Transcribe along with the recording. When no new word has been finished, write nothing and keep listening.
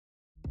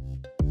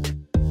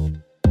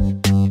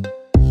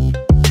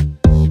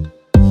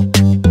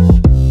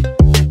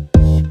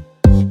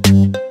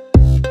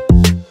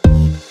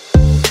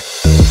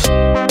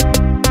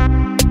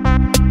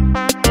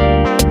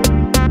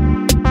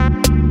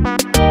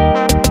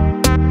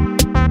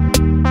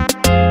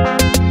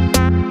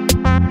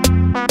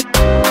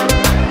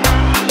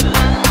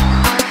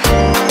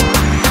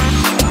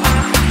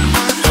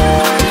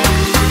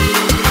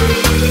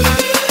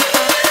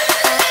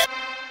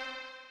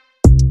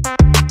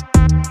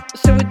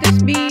would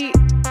this be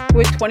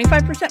with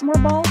 25% more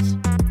balls?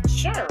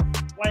 Sure,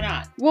 why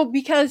not? Well,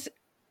 because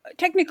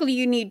technically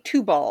you need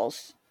 2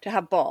 balls to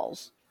have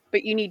balls,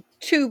 but you need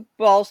 2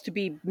 balls to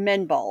be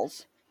men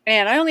balls.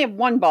 And I only have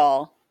 1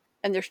 ball,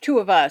 and there's 2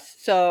 of us.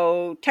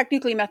 So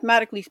technically,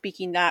 mathematically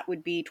speaking, that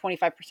would be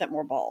 25%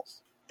 more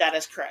balls. That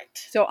is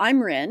correct. So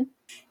I'm Rin.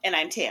 And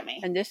I'm Tammy.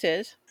 And this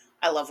is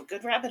I love a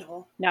good rabbit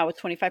hole. Now with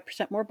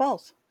 25% more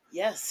balls.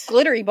 Yes.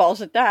 Glittery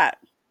balls at that.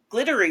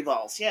 Glittery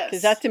balls, yes.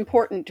 Because that's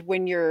important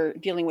when you're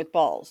dealing with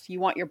balls. You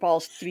want your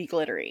balls to be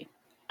glittery.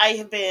 I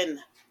have been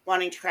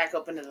wanting to crack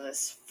open to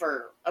this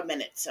for a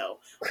minute, so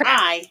Crack.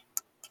 I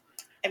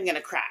am going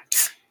to crack.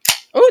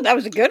 Oh, that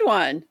was a good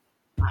one.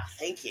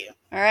 Thank you.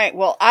 All right.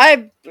 Well,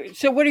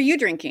 so what are you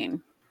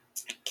drinking?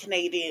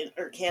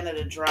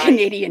 Canada Dry.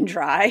 Canadian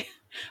Dry.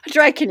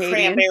 Dry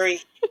Canadian.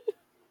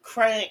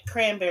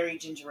 Cranberry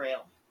ginger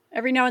ale.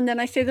 Every now and then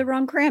I say the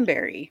wrong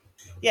cranberry.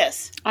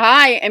 Yes.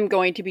 I am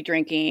going to be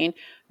drinking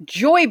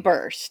Joy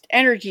Burst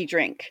energy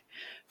drink.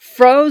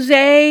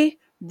 Froze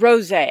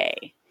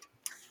Rosé.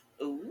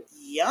 Ooh,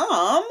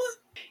 yum.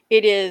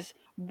 It is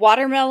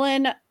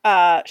watermelon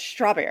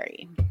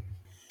strawberry.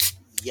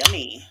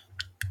 Yummy.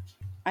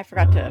 I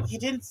forgot to... You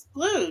didn't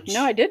splooge.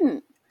 No, I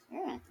didn't.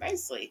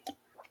 Nicely.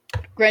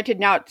 Granted,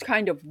 now it's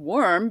kind of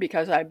warm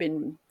because I've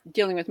been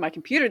dealing with my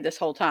computer this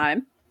whole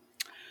time.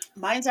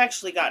 Mine's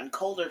actually gotten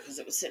colder because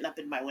it was sitting up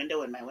in my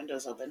window and my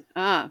window's open.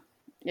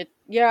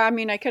 Yeah, I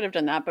mean, I could have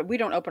done that, but we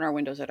don't open our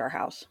windows at our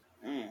house.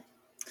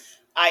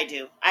 I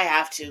do. I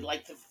have to.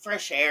 Like, the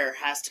fresh air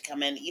has to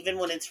come in. Even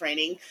when it's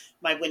raining,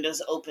 my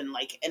window's open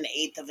like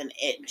 1/8 of an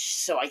inch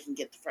so I can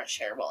get the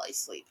fresh air while I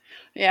sleep.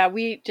 Yeah,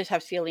 we just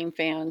have ceiling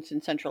fans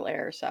and central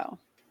air, so.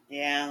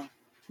 Yeah.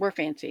 We're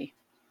fancy.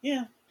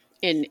 Yeah.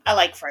 I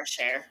like fresh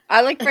air.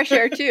 I like fresh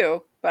air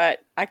too,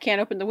 but I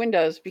can't open the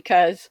windows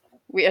because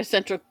we have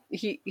central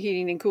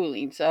heating and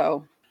cooling,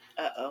 so.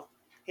 Uh-oh.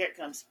 Here it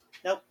comes.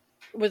 Nope.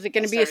 Was it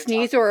going to be a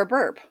sneeze or a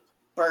burp?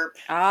 Burp.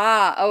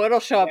 It'll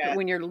show up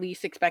when you're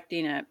least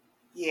expecting it.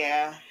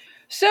 Yeah.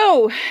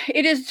 So,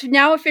 it is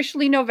now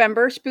officially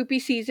November. Spoopy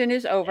season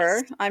is over.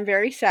 Yes. I'm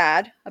very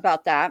sad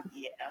about that.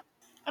 Yeah.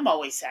 I'm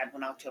always sad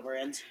when October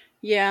ends.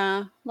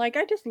 Yeah. Like,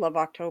 I just love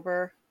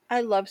October.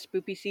 I love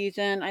spoopy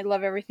season. I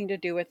love everything to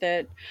do with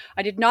it.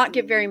 I did not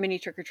get very many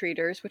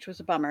trick-or-treaters, which was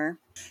a bummer.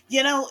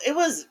 You know, it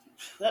was...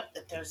 Oh,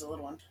 there's a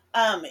little one.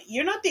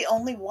 You're not the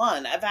only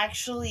one. I've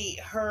actually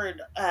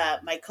heard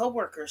my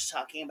coworkers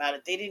talking about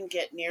it. They didn't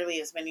get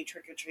nearly as many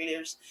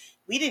trick-or-treaters.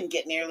 We didn't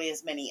get nearly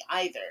as many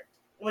either,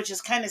 which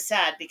is kind of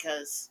sad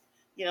because,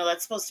 you know,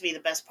 that's supposed to be the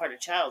best part of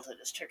childhood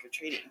is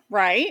trick-or-treating.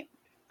 Right.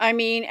 I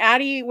mean,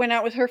 Addie went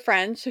out with her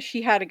friends, so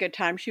she had a good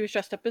time. She was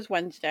dressed up as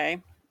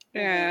Wednesday.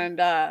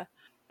 Mm-hmm. And, I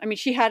mean,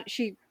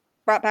 she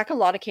brought back a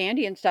lot of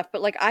candy and stuff,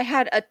 but like I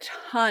had a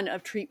ton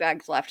of treat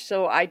bags left.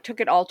 So I took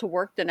it all to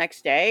work the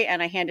next day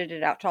and I handed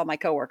it out to all my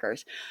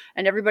coworkers.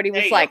 And everybody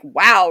was like,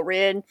 wow,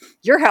 Rin,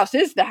 your house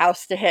is the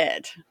house to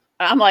hit.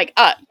 I'm like,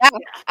 yeah,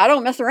 I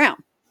don't mess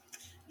around.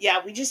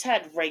 Yeah, we just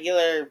had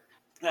regular,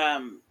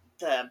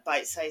 the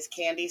bite-sized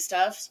candy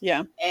stuff.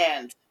 Yeah.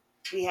 And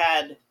we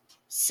had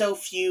so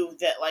few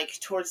that like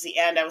towards the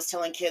end I was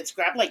telling kids,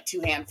 grab like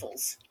 2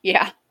 handfuls.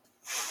 Yeah.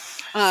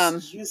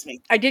 Excuse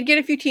me. I did get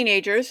a few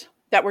teenagers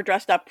that were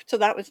dressed up, so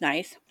that was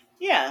nice.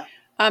 Yeah.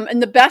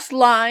 And the best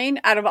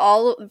line out of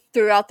all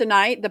throughout the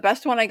night, the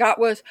best one I got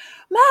was,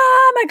 "Mom,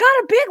 I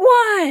got a big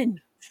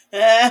one."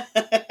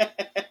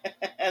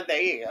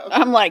 There you go.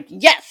 I'm like,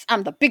 yes,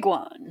 I'm the big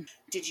one.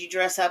 Did you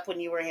dress up when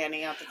you were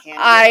handing out the candy?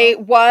 I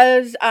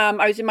was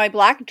in my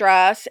black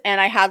dress and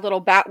I had little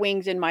bat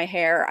wings in my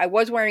hair. I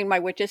was wearing my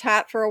witch's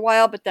hat for a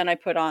while, but then I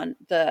put on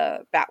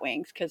the bat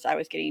wings because I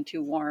was getting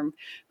too warm,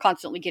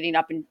 constantly getting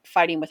up and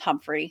fighting with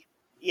Humphrey.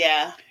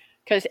 Yeah.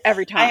 Because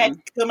every time. I had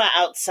Kuma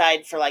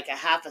outside for like a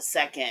half a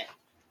second.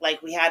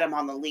 Like we had him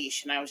on the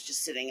leash and I was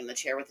just sitting in the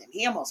chair with him.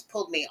 He almost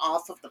pulled me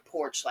off of the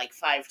porch like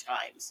 5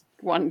 times.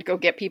 Wanted to go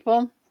get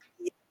people?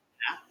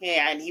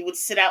 Yeah, and he would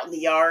sit out in the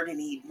yard and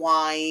he'd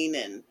whine,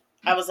 and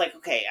I was like,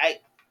 okay, I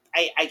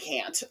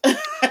can't.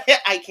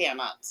 I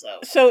cannot.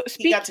 So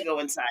he got to go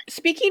inside.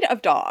 Speaking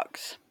of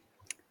dogs,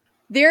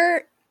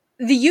 the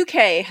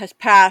UK has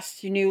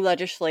passed new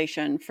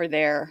legislation for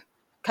their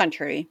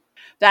country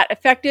that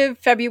effective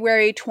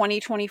February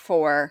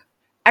 2024,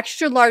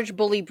 extra large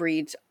bully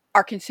breeds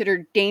are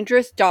considered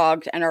dangerous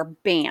dogs and are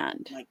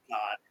banned. Oh my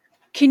God.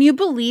 Can you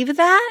believe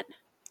that?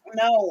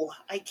 No,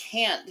 I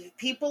can't.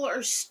 People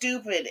are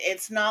stupid.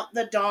 It's not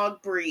the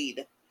dog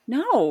breed.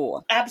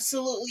 No.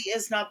 Absolutely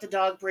is not the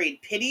dog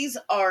breed. Pitties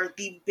are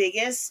the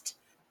biggest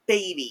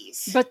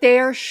babies. But they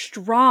are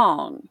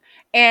strong.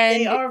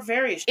 And they are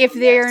very strong. If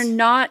they're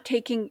not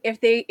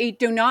if they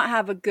do not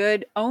have a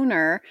good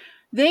owner,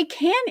 they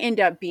can end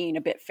up being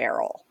a bit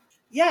feral.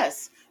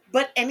 Yes.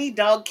 But any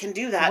dog can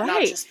do that,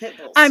 not just pit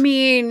bulls. I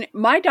mean,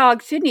 my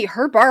dog, Sydney,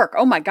 her bark,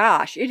 oh my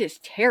gosh, it is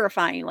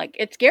terrifying. Like,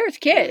 it scares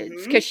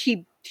kids because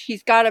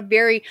she's got a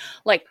very,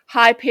 like,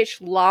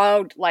 high-pitched,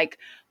 loud, like,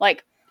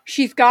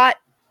 she's got,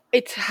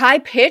 it's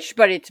high-pitched,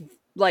 but it's,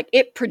 like,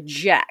 it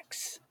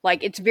projects.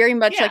 Like, it's very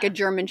much like a Yeah.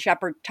 German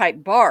Shepherd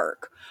type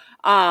bark.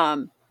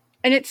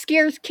 And it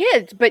scares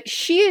kids, but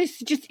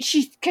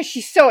because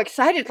she's so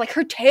excited, like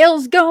her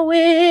tail's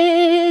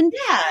going,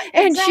 Yeah,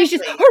 and she's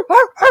just, exactly.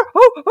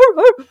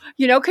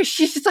 because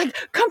she's just like,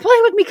 come play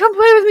with me, come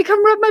play with me,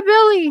 come rub my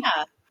belly.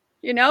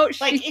 Yeah.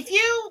 She, Like if you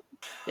oh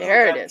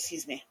there it god, is.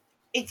 excuse me.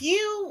 If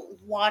you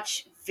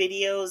watch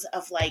videos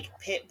of like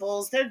pit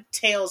bulls, their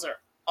tails are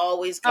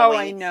always Oh,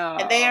 I going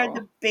and they are know.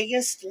 the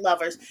biggest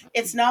lovers.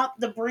 It's not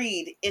the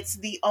breed, it's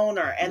the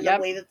owner and the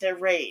Yep. way that they're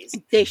raised.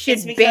 They It's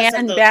should because of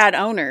ban those bad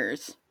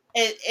owners.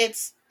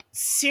 it's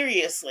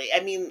seriously.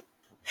 I mean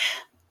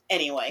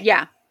anyway.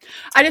 Yeah.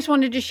 I just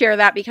wanted to share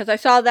that because I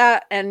saw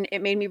that and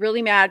it made me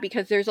really mad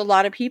because there's a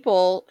lot of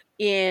people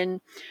in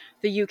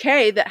the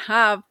UK that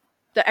have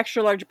the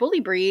extra large bully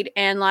breed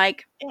and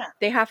like Yeah.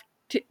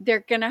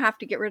 they're going to have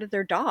to get rid of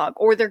their dog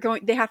or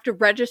they have to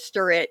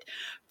register it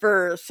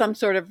for some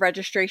sort of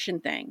registration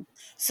thing.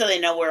 So they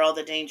know where all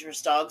the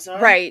dangerous dogs are.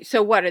 Right.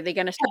 So what are they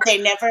going to start? They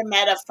never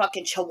met a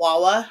fucking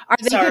chihuahua.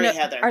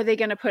 Heather. Are they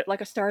going to put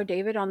like a Star of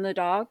David on the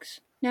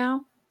dogs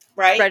now?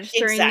 Right?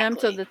 Registering them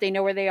so that they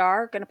know where they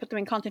are, going to put them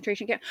in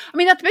concentration camp. I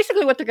mean, that's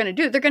basically what they're going to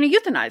do. They're going to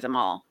euthanize them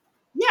all.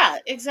 Yeah,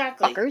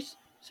 exactly. Fuckers.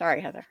 Sorry,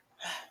 Heather.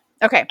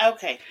 Okay.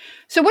 Okay.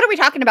 So what are we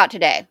talking about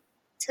today?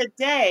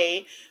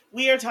 Today,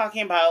 we are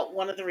talking about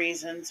one of the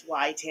reasons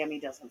why Tammy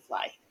doesn't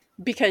fly.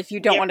 Because you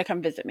don't want to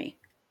come visit me.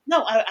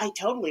 No, I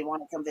totally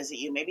want to come visit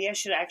you. Maybe I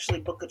should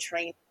actually book a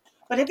train.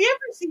 But have you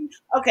ever seen,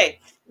 okay,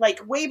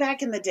 like way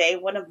back in the day,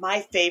 one of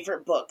my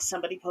favorite books,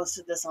 somebody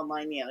posted this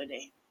online the other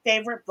day.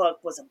 Favorite book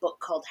was a book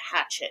called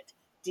Hatchet.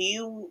 Do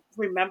you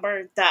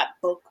remember that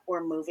book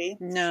or movie?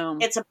 No.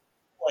 It's a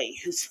boy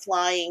who's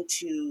flying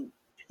to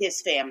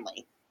his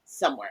family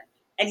somewhere.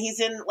 And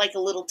he's in like a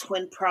little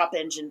twin prop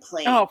engine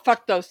plane. Oh,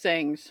 fuck those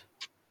things.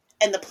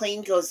 And the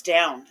plane goes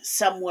down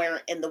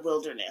somewhere in the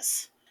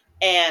wilderness.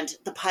 And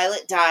the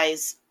pilot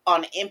dies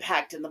on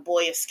impact and the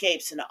boy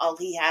escapes and all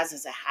he has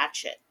is a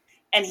hatchet.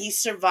 And he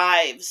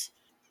survives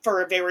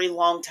for a very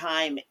long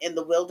time in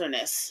the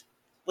wilderness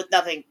with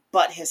nothing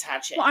but his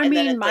hatchet. Well, I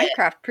mean,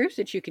 Minecraft proves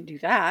that you can do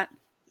that.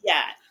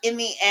 Yeah. In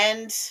the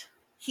end,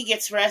 he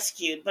gets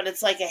rescued, but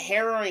it's like a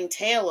harrowing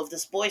tale of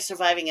this boy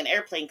surviving an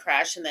airplane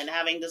crash and then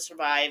having to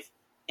survive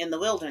in the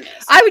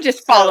wilderness. I would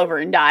just fall over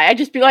and die. I'd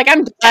just be like,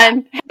 I'm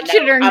done.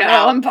 Hatchet or no,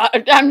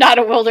 I'm not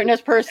a wilderness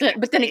person.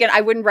 But then again,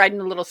 I wouldn't ride in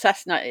a little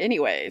Cessna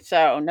anyway,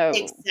 so no.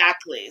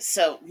 Exactly.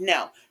 So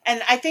no.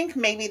 And I think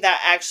maybe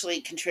that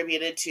actually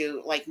contributed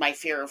to like my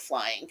fear of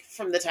flying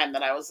from the time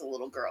that I was a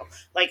little girl.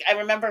 Like I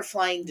remember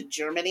flying to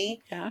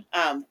Germany. Yeah.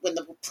 When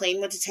the plane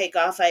went to take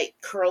off, I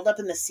curled up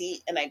in the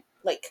seat and I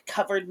like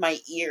covered my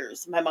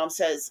ears. My mom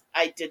says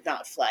I did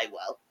not fly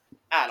well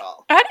at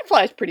all. Addie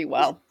flies pretty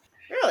well.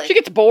 Really? She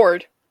gets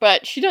bored,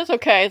 but she does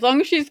okay. As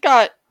long as she's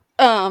got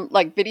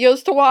like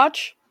videos to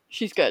watch,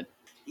 she's good.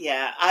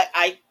 Yeah,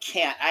 I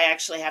can't. I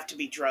actually have to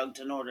be drugged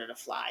in order to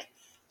fly.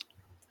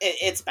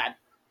 It's bad.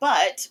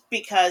 But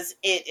because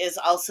it is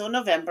also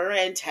November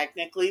and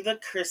technically the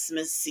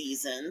Christmas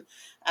season.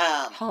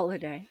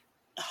 Holiday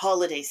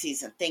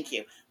season. Thank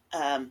you.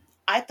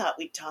 I thought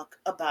we'd talk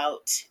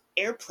about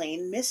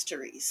airplane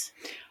mysteries.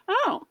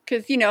 Oh,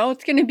 because,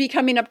 it's going to be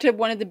coming up to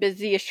one of the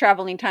busiest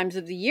traveling times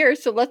of the year.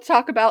 So let's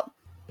talk about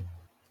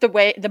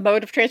the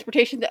mode of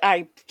transportation that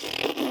I...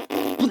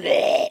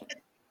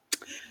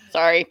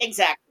 Sorry.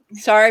 Exactly.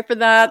 Sorry for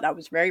that. That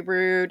was very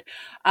rude.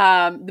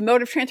 The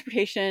mode of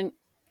transportation,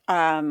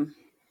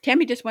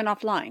 Tammy just went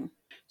offline.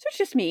 So it's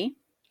just me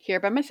here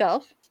by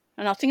myself,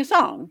 and I'll sing a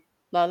song.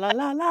 La, la,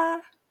 la, la.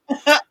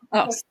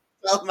 Oh.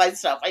 All my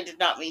stuff. I did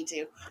not mean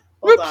to.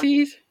 Hold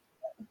Whoopsies.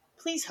 on.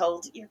 Please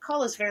hold. Your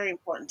call is very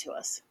important to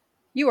us.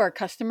 You are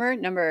customer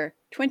number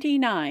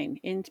 29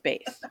 in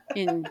space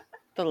in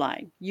the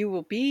line. You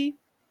will be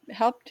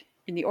helped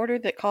in the order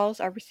that calls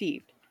are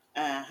received.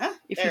 Uh-huh.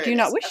 If you do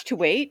not wish to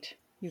wait,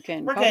 you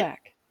can call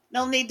back.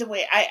 No need to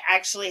wait. I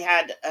actually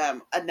had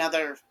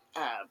another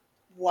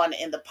one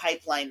in the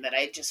pipeline that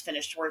I just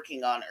finished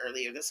working on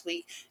earlier this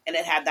week, and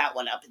it had that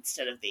one up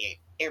instead of the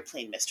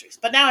airplane mysteries.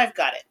 But now I've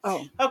got it.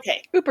 Oh.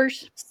 Okay.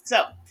 Boopers.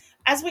 So,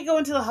 as we go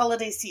into the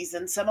holiday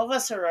season, some of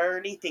us are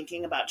already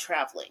thinking about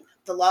traveling.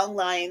 The long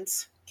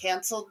lines,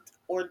 canceled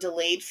or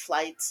delayed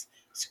flights,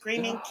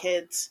 screaming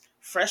kids,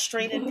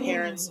 frustrated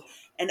parents,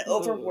 and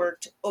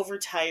overworked,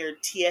 overtired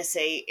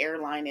TSA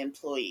airline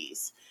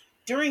employees.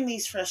 During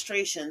these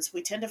frustrations,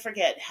 we tend to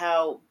forget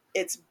how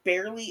it's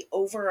barely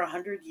over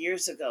 100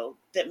 years ago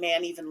that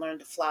man even learned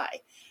to fly.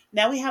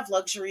 Now we have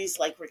luxuries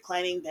like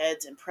reclining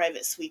beds and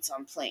private suites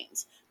on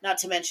planes, not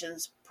to mention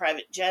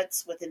private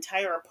jets with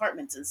entire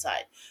apartments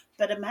inside.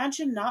 But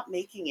imagine not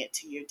making it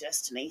to your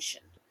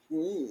destination.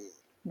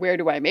 Where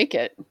do I make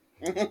it?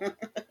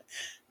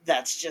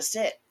 That's just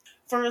it.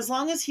 For as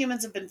long as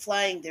humans have been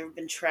flying, there have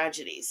been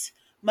tragedies.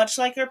 Much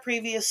like our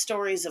previous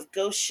stories of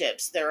ghost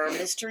ships, there are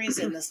mysteries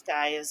in the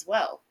sky as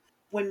well.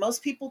 When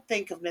most people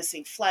think of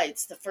missing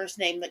flights, the first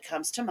name that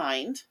comes to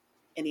mind,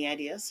 any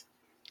ideas?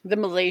 The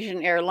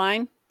Malaysian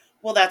airline.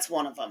 Well, that's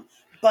one of them.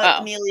 But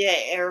Oh, Amelia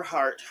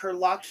Earhart, her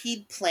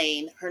Lockheed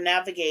plane, her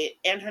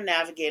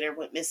navigator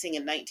went missing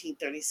in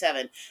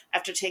 1937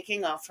 after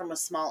taking off from a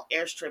small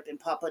airstrip in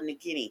Papua New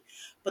Guinea.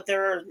 But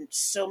there are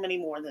so many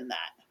more than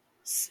that.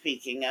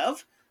 Speaking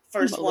of,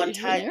 first one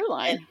Malaysian tied and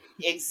airline.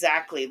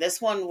 exactly.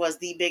 This one was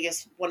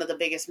one of the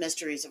biggest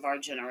mysteries of our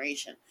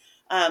generation.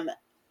 Um,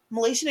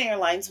 Malaysian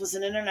Airlines was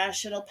an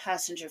international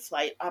passenger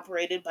flight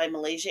operated by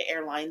Malaysia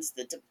Airlines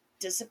that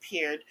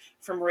disappeared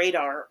from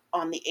radar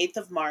on the 8th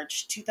of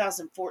March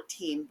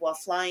 2014 while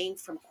flying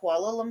from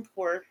Kuala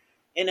Lumpur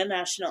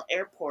International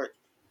Airport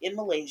in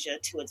Malaysia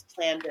to its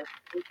planned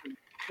destination,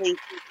 Beijing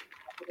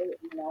Capital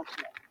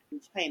International in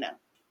China.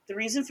 The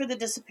reason for the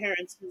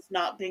disappearance has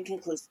not been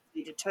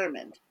conclusively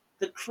determined.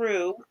 The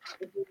crew,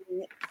 the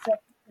Boeing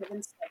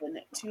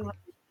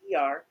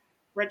 777-200ER,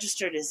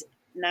 registered as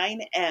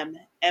 9M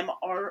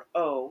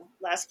MRO,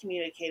 last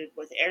communicated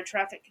with air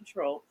traffic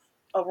control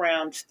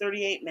around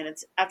 38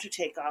 minutes after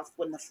takeoff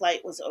when the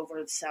flight was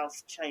over the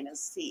South China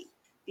Sea.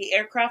 The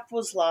aircraft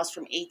was lost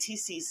from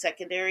ATC's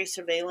secondary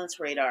surveillance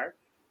radar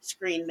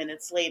screen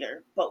minutes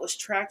later, but was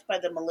tracked by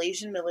the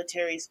Malaysian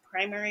military's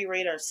primary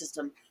radar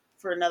system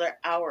for another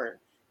hour,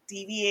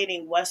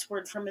 deviating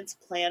westward from its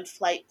planned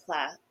flight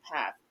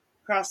path,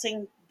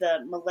 crossing the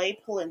Malay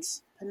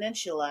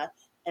Peninsula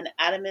and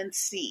Andaman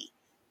Sea.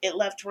 It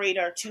left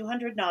radar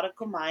 200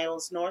 nautical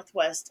miles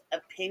northwest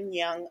of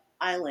Penang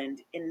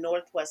Island in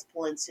northwest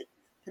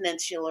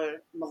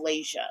peninsular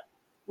Malaysia.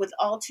 With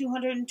all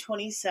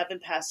 227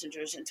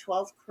 passengers and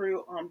 12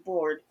 crew on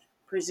board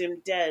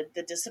presumed dead,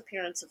 the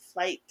disappearance of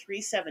Flight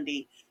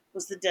 370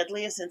 was the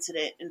deadliest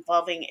incident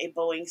involving a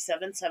Boeing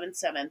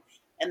 777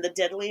 and the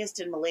deadliest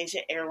in Malaysia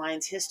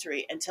Airlines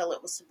history until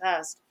it was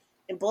surpassed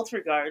in both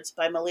regards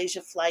by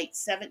Malaysia Flight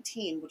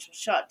 17, which was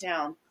shot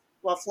down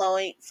while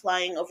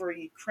flying over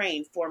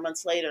Ukraine 4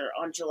 months later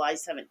on July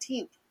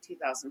 17th,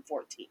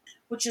 2014,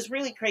 which is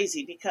really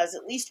crazy because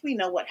at least we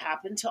know what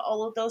happened to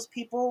all of those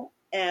people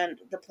and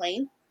the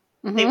plane.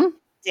 They were Mm-hmm.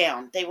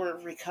 down. They were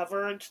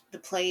recovered. The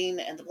plane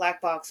and the black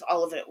box,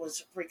 all of it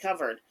was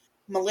recovered.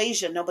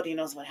 Malaysia, nobody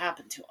knows what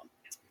happened to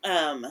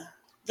them.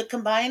 The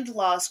combined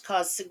loss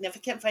caused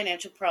significant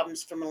financial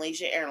problems for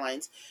Malaysia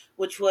Airlines,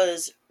 which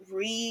was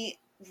renationalized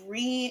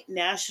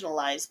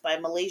by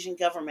Malaysian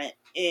government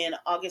in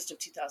August of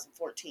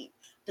 2014.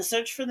 The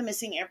search for the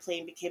missing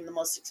airplane became the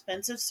most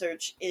expensive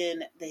search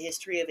in the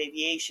history of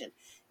aviation.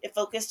 It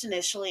focused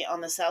initially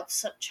on the South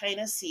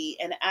China Sea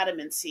and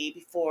Andaman Sea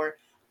before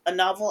a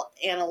novel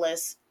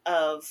analysis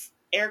of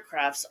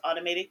aircraft's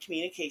automated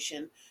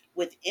communication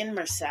with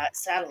Inmarsat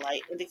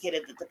satellite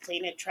indicated that the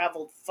plane had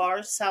traveled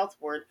far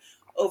southward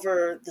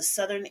over the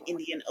southern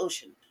Indian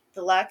Ocean.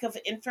 The lack of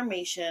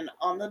information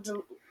on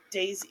the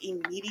days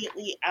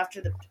immediately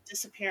after the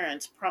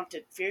disappearance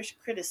prompted fierce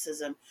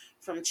criticism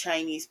from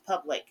Chinese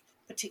public,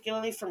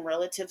 particularly from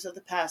relatives of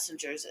the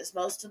passengers, as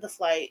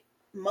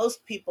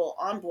most people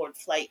on board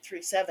Flight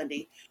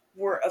 370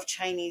 were of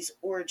Chinese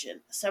origin.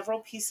 Several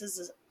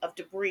pieces of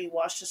debris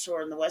washed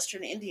ashore in the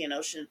western Indian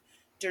Ocean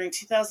during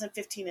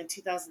 2015 and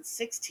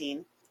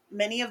 2016.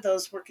 Many of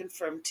those were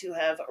confirmed to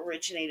have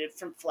originated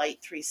from Flight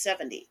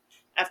 370.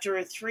 After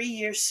a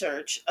 3-year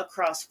search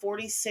across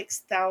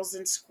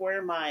 46,000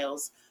 square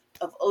miles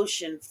of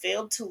ocean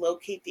failed to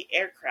locate the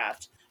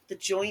aircraft, the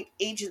Joint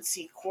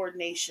Agency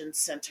Coordination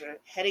Center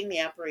heading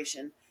the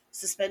operation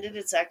suspended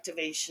its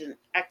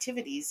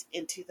activities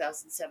in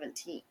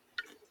 2017.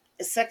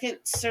 A second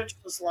search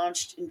was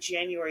launched in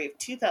January of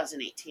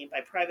 2018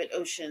 by private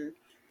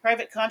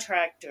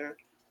contractor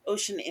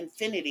Ocean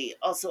Infinity,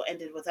 also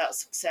ended without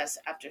success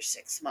after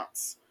 6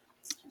 months.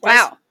 This,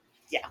 Wow.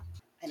 yeah,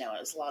 I know it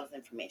was a lot of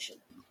information.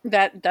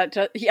 Yeah,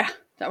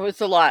 that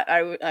was a lot.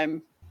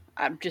 I'm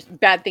just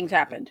bad things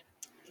happened.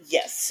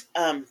 Yes,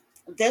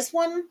 this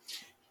one,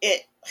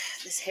 it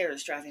this hair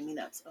is driving me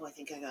nuts. Oh, I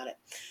think I got it.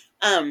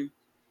 Um,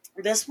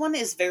 this one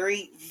is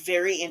very,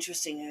 very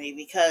interesting to me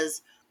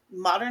because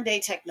modern day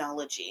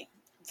technology,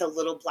 the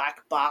little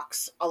black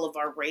box, all of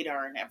our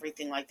radar and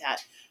everything like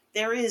that,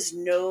 there is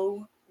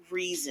no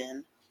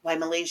reason why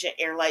Malaysia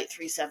Airlight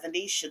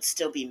 370 should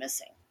still be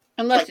missing.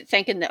 Unless Like, it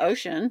sank in the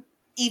ocean.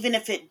 even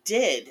if it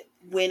did,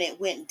 when it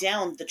went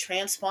down, the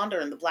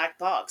transponder in the black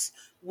box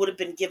would have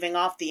been giving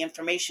off the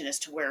information as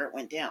to where it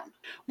went down.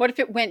 What if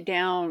it went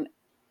down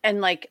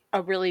and like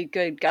a really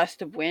good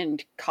gust of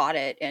wind caught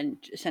it and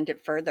sent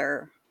it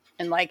further?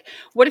 And like,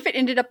 what if it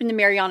ended up in the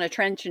Mariana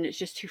Trench and it's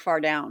just too far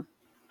down?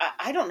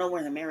 I don't know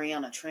where the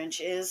Mariana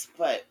Trench is,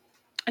 but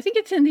I think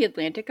it's in the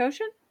Atlantic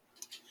Ocean.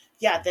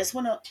 yeah, this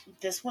one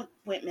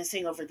went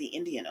missing over the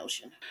Indian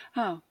Ocean.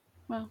 Oh,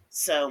 well.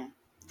 So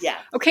yeah,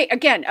 Okay,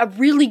 again, a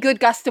really good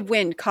gust of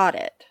wind caught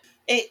it.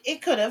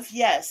 it could have,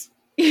 yes,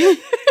 but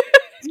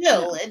Yeah.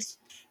 still,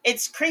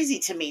 it's crazy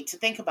to me to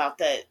think about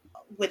that.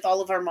 With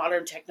all of our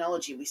modern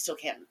technology, we still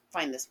can't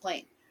find this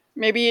plane.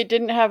 Maybe it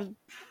didn't have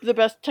the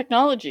best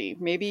technology.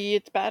 Maybe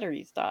its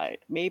batteries died.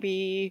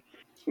 Maybe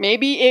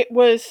it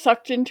was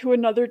sucked into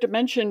another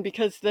dimension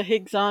because the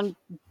Higgs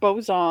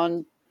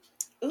boson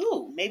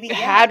Ooh, maybe yeah.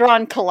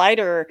 hadron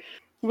collider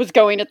was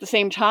going at the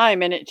same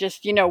time, and it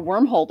just,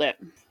 wormholed it.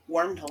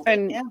 Wormholed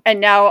it, yeah. And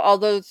now all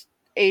those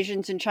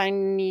Asians and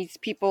Chinese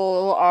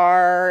people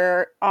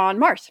are on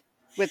Mars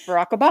with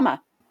Barack Obama.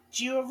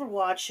 Do you ever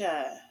watch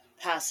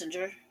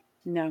Passenger?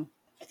 No.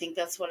 I think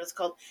that's what it's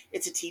called.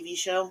 It's a TV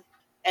show,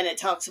 and it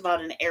talks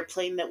about an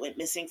airplane that went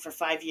missing for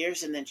 5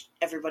 years, and then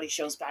everybody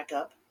shows back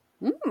up.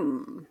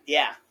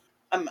 Yeah,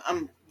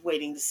 I'm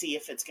waiting to see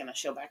if it's going to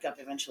show back up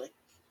eventually.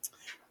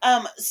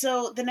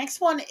 So the next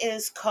one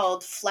is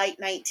called Flight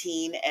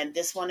 19, and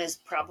this one is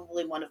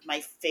probably one of my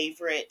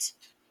favorite.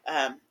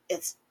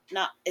 It's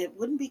not. It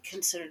wouldn't be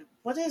considered.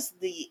 What is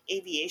the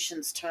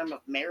aviation's term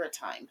of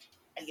maritime?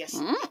 I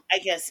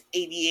guess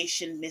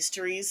aviation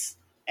mysteries.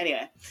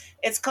 Anyway,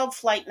 it's called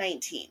Flight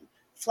 19.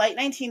 Flight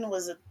 19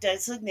 was a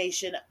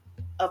designation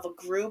of a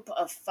group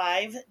of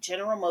 5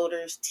 General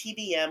Motors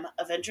TBM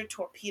Avenger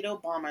torpedo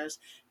bombers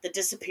that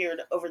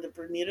disappeared over the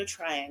Bermuda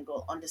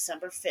Triangle on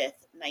December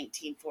 5th,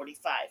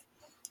 1945.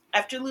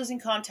 After losing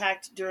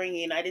contact during a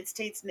United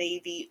States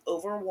Navy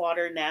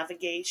overwater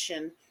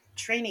navigation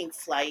training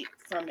flight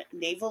from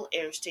Naval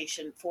Air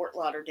Station Fort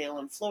Lauderdale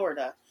in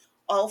Florida,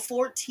 all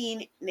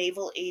 14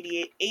 naval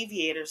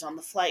aviators on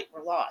the flight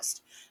were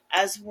lost,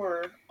 as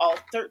were all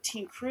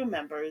 13 crew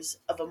members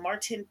of a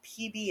Martin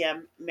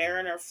PBM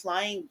Mariner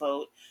flying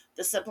boat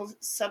that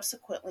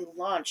subsequently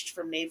launched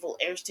from Naval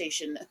Air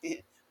Station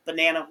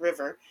Banana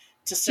River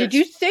to search Did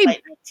you say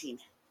Flight 19.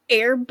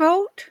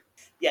 Airboat?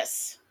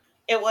 Yes.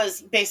 It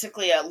was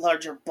basically a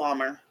larger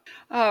bomber.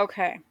 Oh,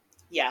 okay.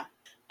 Yeah.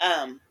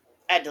 I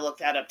had to look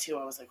that up too.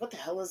 I was like, what the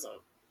hell is a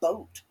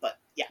boat? But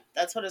yeah,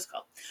 that's what it's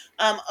called.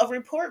 A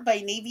report by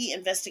Navy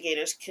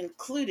investigators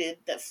concluded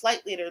that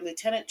flight leader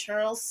Lieutenant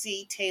Charles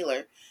C.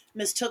 Taylor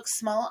mistook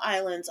small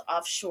islands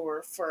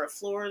offshore for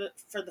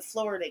the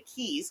Florida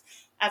Keys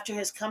after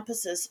his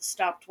compasses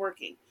stopped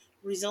working,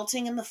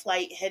 resulting in the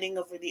flight heading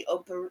over the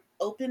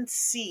open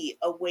sea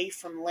away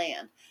from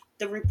land.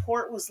 The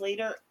report was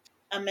later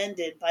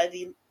amended by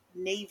the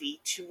Navy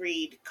to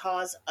read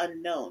 "cause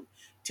unknown"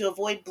 to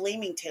avoid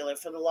blaming Taylor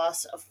for the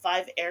loss of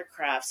 5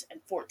 aircrafts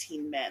and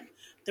 14 men.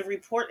 The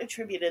report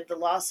attributed the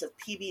loss of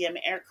PBM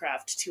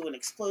aircraft to an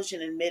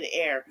explosion in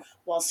midair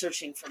while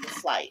searching for the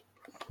flight.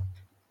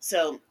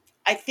 So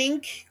I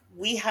think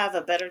we have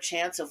a better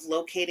chance of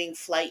locating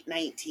Flight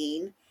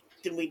 19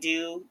 than we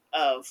do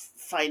of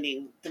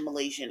finding the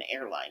Malaysian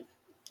airline,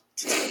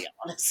 to tell you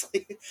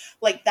honestly.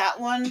 Like that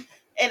one,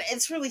 and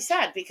it's really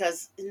sad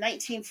because in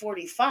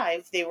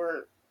 1945 they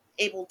were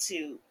able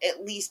to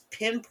at least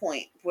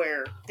pinpoint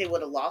where they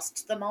would have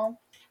lost them all.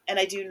 And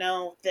I do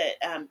know that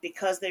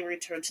because they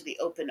returned to the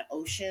open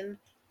ocean,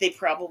 they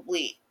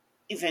probably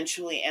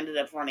eventually ended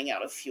up running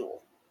out of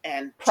fuel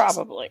and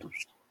probably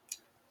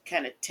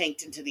kind of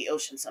tanked into the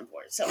ocean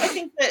somewhere. So I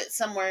think that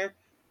somewhere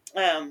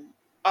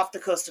off the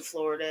coast of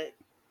Florida,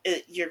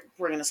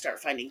 we're going to start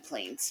finding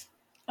planes.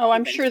 Oh,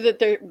 I'm sure that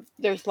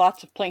there's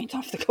lots of planes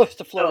off the coast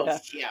of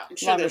Florida. Oh, yeah, I'm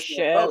sure there's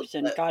ships boats,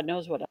 and God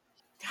knows what else.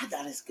 God,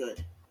 that is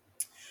good.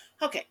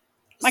 Okay.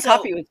 My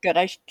coffee was good.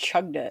 I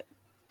chugged it.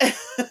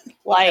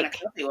 What kind of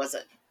coffee was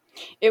it?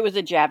 It was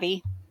a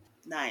Javy.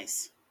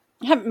 Nice.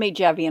 I haven't made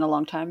Javy in a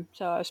long time,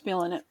 so I was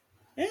feeling it.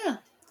 Yeah.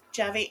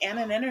 Javy and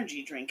an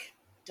energy drink.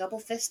 Double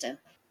fisting.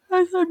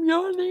 I'm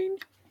yawning.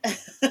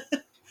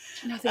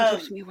 Nothing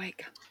keeps me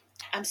awake.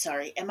 I'm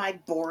sorry. Am I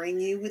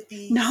boring you with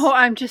these? No,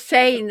 I'm just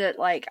saying that,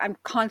 I'm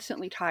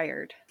constantly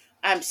tired.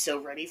 I'm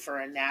so ready for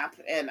a nap,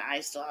 and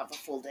I still have a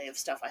full day of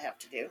stuff I have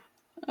to do.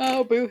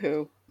 Oh,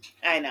 boo-hoo.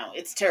 I know.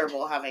 It's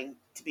terrible having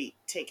to be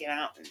taken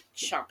out and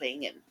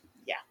shopping and,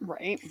 yeah.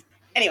 Right.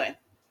 Anyway,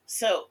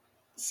 so,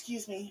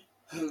 excuse me.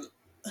 Oh.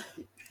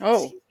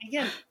 Excuse me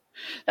again.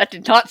 That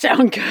did not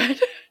sound good.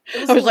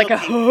 I was like,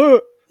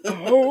 oh.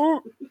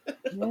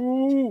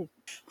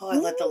 I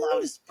let the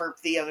loudest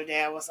burp the other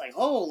day. I was like,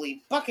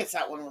 holy buckets,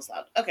 that one was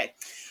loud. Okay.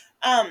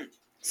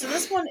 So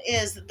this one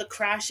is the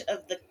crash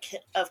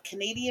of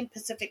Canadian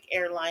Pacific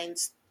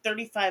Airlines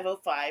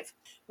 3505,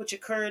 which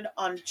occurred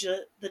on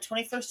the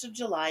 21st of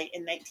July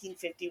in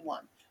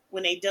 1951,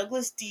 when a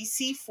Douglas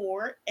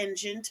DC-4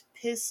 engined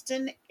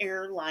piston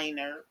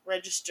airliner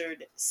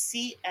registered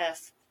CFCPC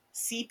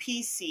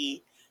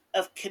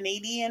of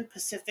Canadian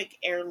Pacific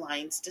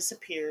Airlines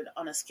disappeared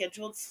on a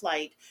scheduled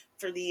flight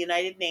for the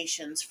United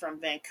Nations from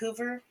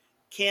Vancouver,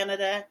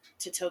 Canada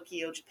to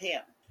Tokyo,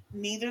 Japan.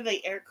 Neither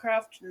the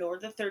aircraft nor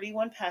the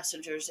 31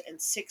 passengers and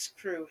 6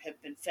 crew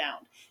have been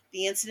found.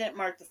 The incident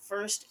marked the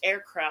first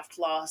aircraft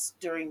loss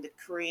during the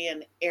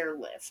Korean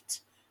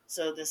airlift.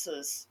 So this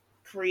was,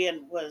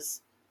 Korean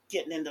was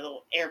getting into the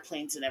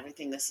airplanes and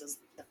everything. This is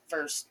the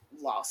first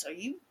loss. Are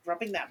you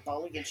rubbing that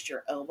ball against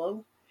your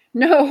elbow?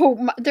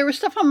 No, there was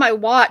stuff on my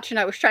watch and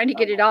I was trying to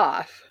get it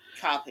off.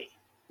 Copy.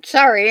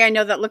 Sorry, I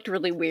know that looked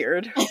really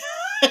weird.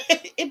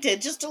 It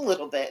did, just a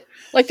little bit.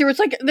 There was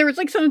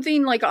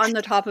something on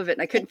the top of it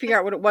and I couldn't figure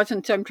out what it was,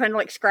 and so I'm trying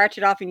to scratch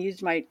it off and use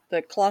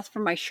the cloth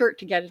from my shirt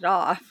to get it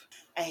off.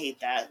 I hate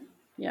that.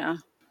 Yeah.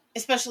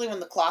 Especially when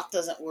the cloth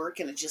doesn't work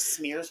and it just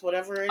smears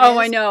whatever it Oh,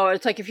 I is. know.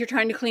 It's like if you're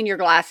trying to clean your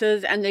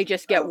glasses and they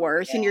just get Oh,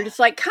 worse, and you're yeah. just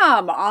like,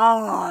 come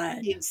on.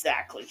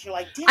 Exactly. You're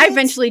like, did I it?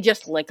 eventually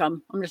just lick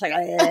them. I'm just like,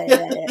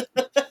 I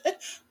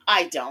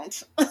I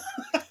don't.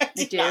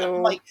 I do not. I'm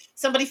do. like,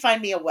 somebody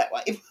find me a wet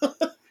wipe.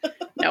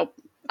 Nope.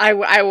 I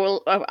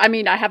will. I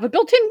mean, I have a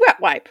built-in wet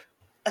wipe.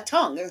 A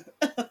tongue.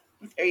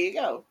 There you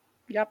go.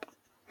 Yep.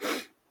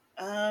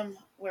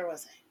 Where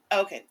was I?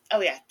 Okay.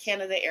 Oh yeah,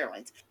 Canada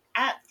Airlines.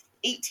 At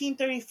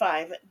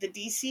 1835, the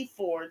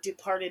DC-4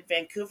 departed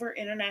Vancouver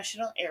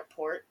International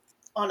Airport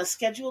on a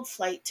scheduled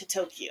flight to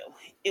Tokyo.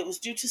 It was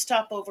due to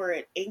stop over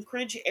at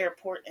Anchorage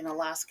Airport in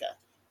Alaska.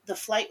 The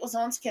flight was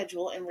on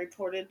schedule and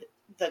reported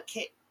the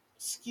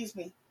excuse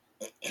me.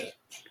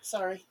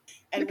 Sorry. You're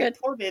And good.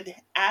 reported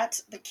at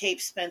the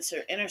Cape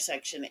Spencer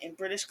intersection in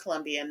British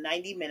Columbia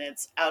 90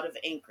 minutes out of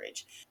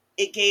Anchorage.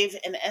 It gave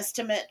an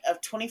estimate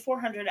of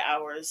 2,400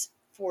 hours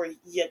for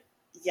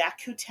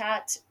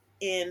Yakutat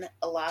in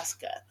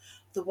Alaska.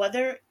 The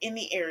weather in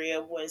the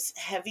area was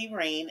heavy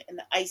rain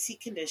and icy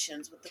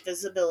conditions with a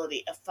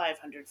visibility of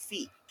 500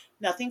 feet.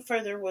 Nothing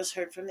further was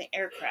heard from the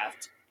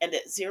aircraft, and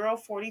at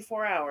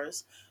 0:44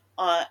 hours,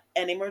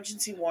 an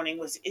emergency warning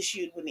was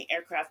issued when the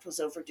aircraft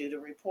was overdue to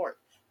report.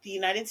 The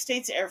United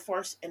States Air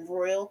Force and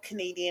Royal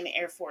Canadian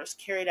Air Force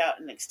carried out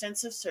an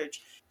extensive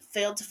search,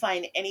 failed to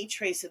find any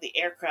trace of the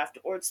aircraft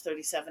or its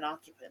 37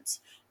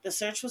 occupants. The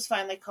search was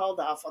finally called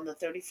off on the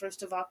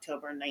 31st of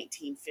October,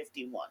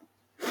 1951.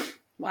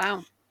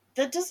 Wow.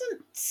 That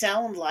doesn't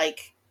sound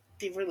like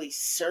they really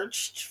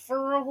searched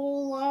for a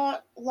whole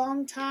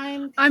long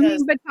time I because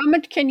mean, but how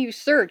much can you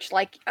search?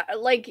 Like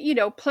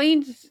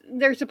planes.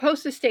 They're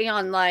supposed to stay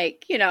on a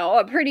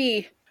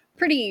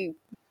pretty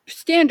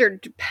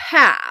standard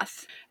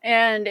path.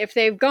 And if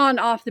they've gone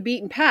off the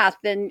beaten path,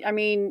 then I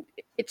mean,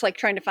 it's like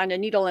trying to find a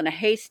needle in a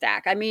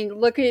haystack. I mean,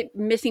 look at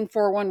missing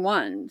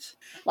 411s.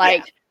 yeah,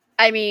 Like,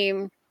 I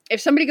mean,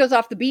 if somebody goes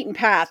off the beaten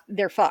path,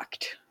 they're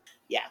fucked.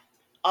 yeah.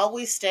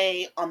 Always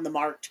stay on the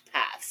marked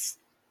paths.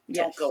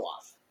 Don't Yes. go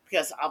off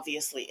because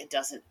obviously it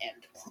doesn't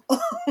end.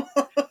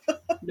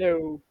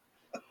 No.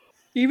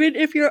 Even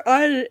if you're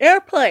on an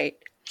airplane,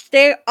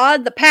 stay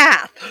on the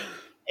path.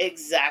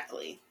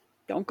 Exactly.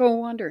 Don't go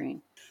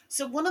wandering.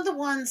 So one of the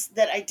ones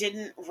that I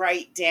didn't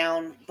write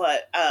down,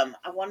 but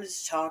I wanted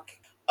to talk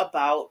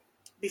about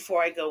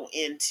before I go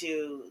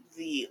into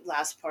the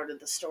last part of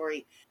the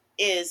story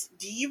is: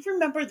 do you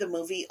remember the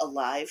movie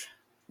Alive?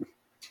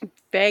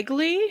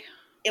 Vaguely?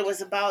 It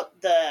was about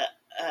the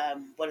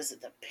what is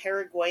it? The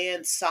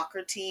Paraguayan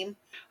soccer team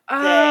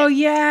Oh, that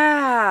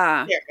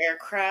yeah. their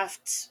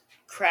aircraft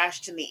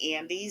crashed in the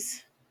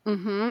Andes,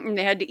 Mm-hmm. And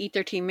they had to eat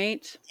their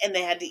teammates. and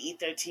they had to eat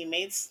their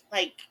teammates.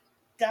 Like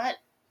that,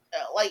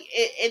 like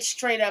it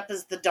straight up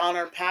is the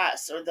Donner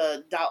Pass or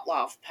the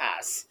Dotloff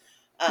Pass.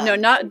 No,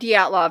 not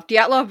Dyatlov.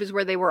 Dyatlov is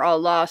where they were all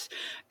lost.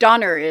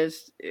 Donner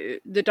is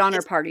the Donner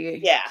It's, Party.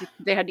 yeah,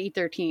 They had to eat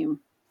their team.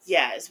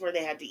 yeah, is where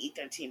they had to eat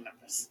their team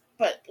members.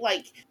 But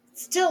like,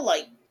 still,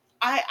 like,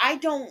 I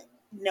don't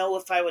know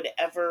if I would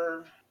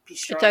ever be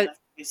It's strong a enough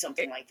to do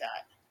something like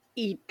that.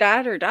 eat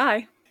that or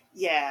die.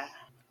 Yeah,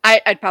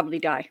 I'd probably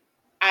die.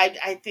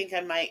 I think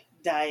I might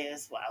die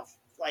as well.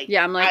 Like,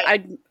 Yeah, I'm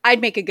like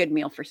I'd make a good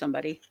meal for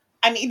somebody.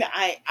 I mean,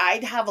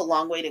 I'd have a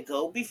long way to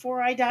go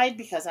before I died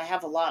because I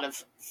have a lot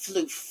of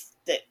floof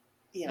that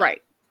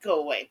Right. go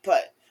away.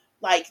 But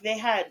like they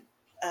had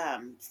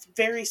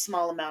very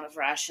small amount of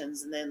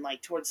rations, and then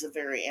like towards the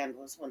very end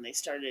was when they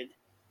started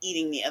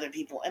eating the other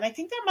people. And I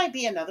think that might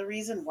be another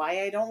reason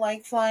why I don't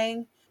like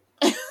flying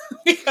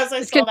because I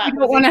It's saw because that you don't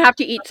movie. want to have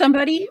to eat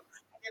somebody.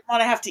 I didn't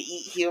want to have to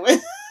eat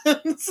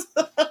humans.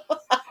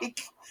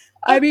 Like,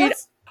 I mean,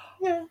 that's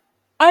yeah.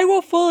 I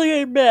will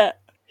fully admit.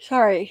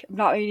 Sorry, I'm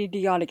not needing to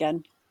yawn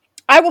again.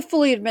 I will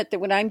fully admit that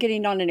when I'm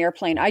getting on an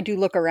airplane, I do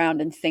look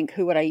around and think,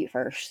 who would I eat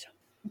first?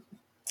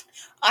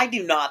 I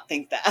do not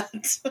think that.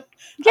 I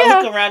Yeah.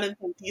 look around and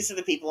think these are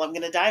the people I'm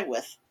going to die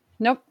with.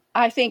 Nope.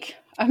 I'm like,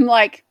 I'm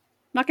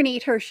not going to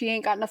eat her. She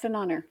ain't got nothing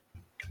on her.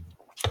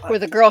 Or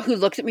the girl who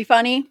looks at me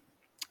funny.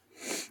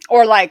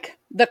 Or like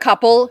the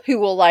couple who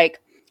will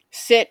like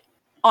sit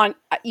on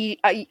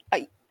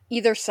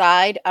either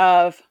side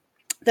of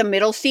the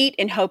middle seat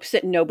in hopes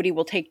that nobody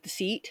will take the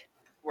seat.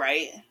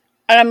 Right?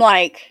 And I'm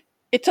like,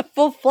 it's a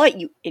full flight,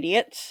 you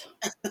idiots.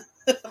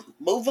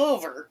 Move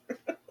over.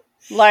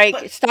 Like,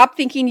 But stop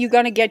thinking you're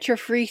going to get your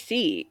free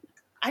seat.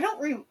 I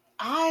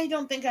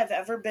don't think I've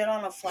ever been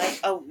on a flight.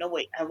 Oh, no,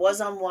 wait. I was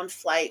on one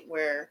flight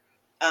where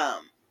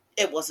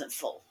it wasn't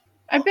full.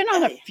 I've been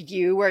on a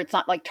few where it's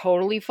not like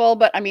totally full,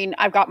 but I mean,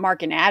 I've got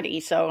Mark and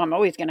Addie, so I'm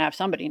always going to have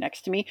somebody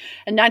next to me.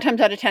 And 9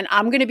 times out of 10,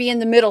 I'm going to be in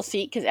the middle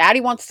seat because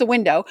Addie wants the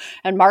window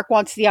and Mark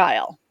wants the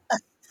aisle.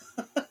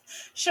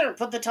 Sure,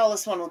 put the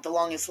tallest one with the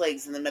longest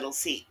legs in the middle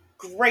seat.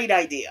 Great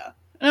idea.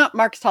 No,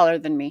 Mark's taller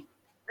than me.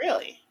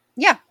 Really?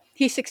 Yeah,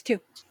 he's 6'2".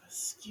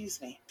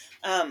 Excuse me.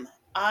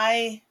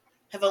 I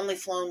have only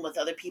flown with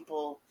other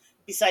people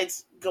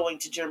besides going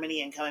to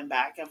Germany and coming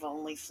back. I've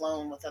only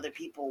flown with other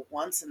people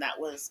once, and that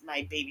was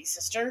my baby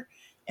sister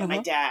and my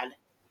dad.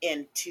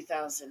 in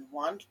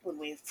 2001 when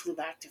we flew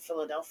back to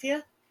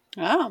Philadelphia.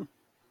 Oh.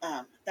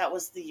 That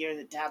was the year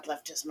that Dad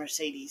left his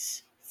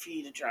Mercedes for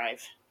you to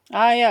drive.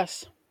 Ah,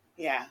 yes.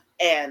 Yeah,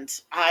 and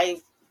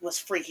I was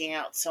freaking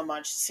out so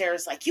much.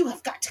 Sarah's like, "You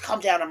have got to calm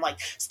down." I'm like,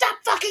 "Stop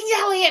fucking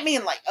yelling at me!"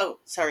 And like, "Oh,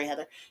 sorry,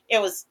 Heather." It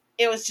was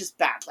just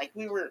bad. Like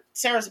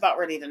Sarah's about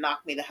ready to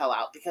knock me the hell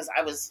out because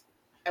I was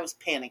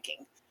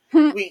panicking.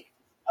 We,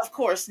 of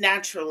course,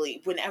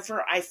 naturally,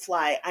 whenever I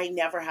fly, I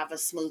never have a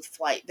smooth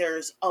flight.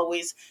 There's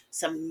always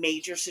some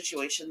major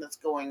situation that's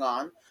going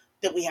on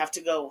that we have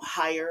to go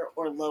higher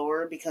or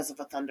lower because of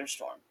a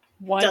thunderstorm.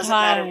 Doesn't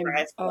matter where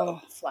I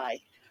fly.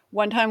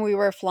 One time we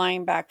were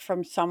flying back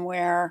from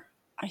somewhere.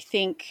 I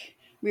think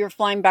we were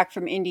flying back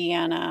from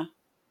Indiana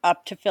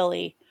up to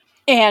Philly,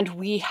 and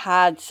we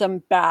had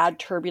some bad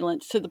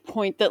turbulence to the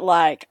point that,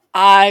 like,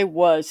 I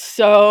was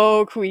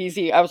so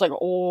queasy. I was like,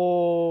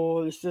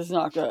 oh, this is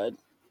not good.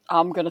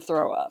 I'm going to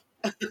throw up.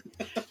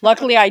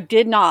 Luckily, I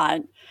did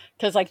not,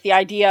 because, like, the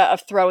idea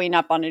of throwing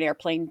up on an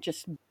airplane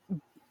just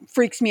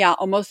freaks me out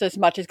almost as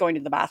much as going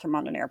to the bathroom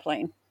on an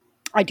airplane.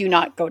 I do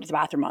not go to the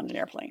bathroom on an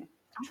airplane.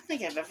 I don't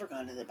think I've ever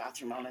gone to the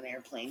bathroom on an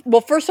airplane.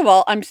 Well, first of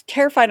all, I'm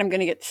terrified I'm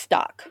going to get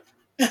stuck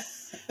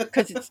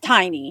because it's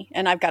tiny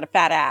and I've got a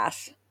fat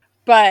ass.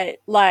 But,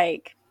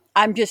 like,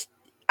 I'm just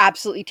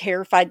absolutely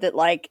terrified that,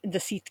 like, the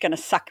seat's going to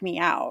suck me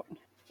out.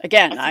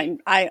 Again,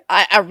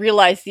 I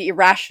realize the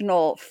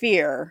irrational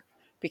fear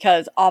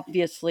because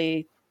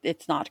obviously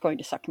it's not going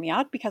to suck me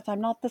out because I'm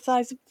not the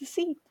size of the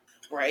seat.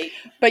 Right.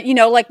 But, you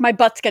know, like, my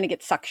butt's going to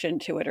get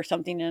suctioned to it or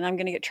something and I'm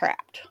going to get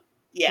trapped.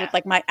 Yeah. With,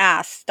 like, my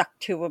ass stuck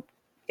to a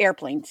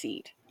airplane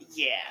seat.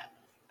 Yeah.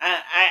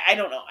 I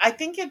don't know. I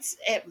think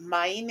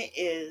mine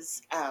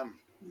is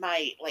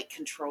my like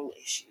control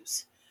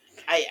issues.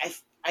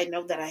 I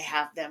know that I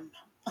have them.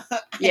 I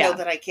know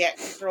that I can't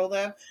control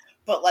them,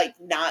 but like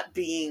not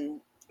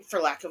being,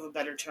 for lack of a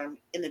better term,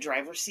 in the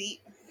driver's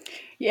seat.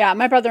 Yeah,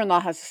 my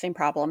brother-in-law has the same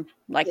problem.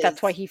 Like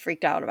that's why he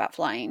freaked out about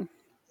flying.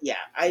 Yeah,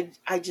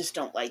 I just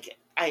don't like it.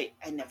 I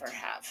never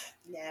have.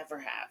 Never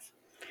have.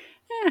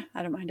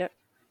 I don't mind it.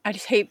 I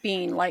just hate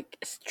being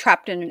like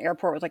trapped in an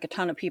airport with like a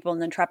ton of people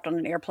and then trapped on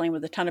an airplane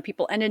with a ton of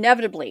people. And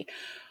inevitably,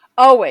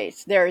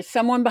 always, there is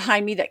someone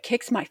behind me that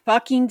kicks my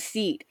fucking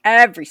seat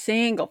every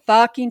single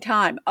fucking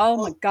time. Oh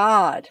my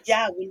God.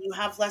 Yeah, when you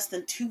have less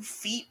than 2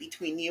 feet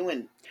between you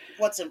and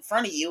what's in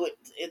front of you,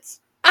 it's...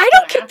 I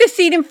don't kick the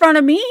seat in front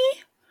of me.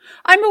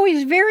 I'm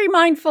always very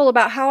mindful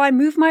about how I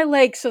move my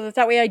legs so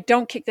that way I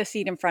don't kick the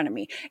seat in front of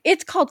me.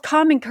 It's called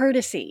common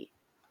courtesy.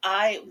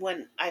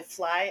 When I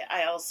fly,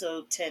 I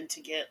also tend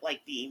to get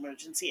like the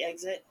emergency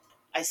exit.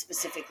 I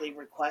specifically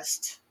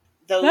request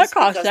those. That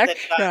costs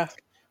extra.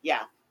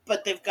 Yeah,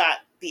 but they've got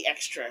the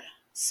extra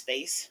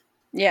space.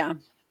 Yeah.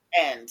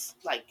 And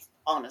like,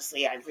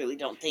 honestly, I really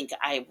don't think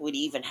I would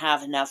even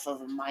have enough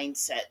of a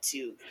mindset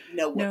to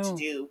know what to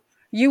do.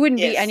 You wouldn't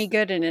be any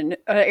good in an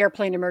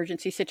airplane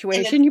emergency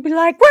situation. You'd be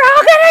like, we're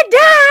all going to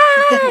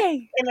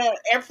die! In an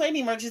airplane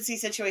emergency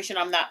situation,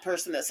 I'm that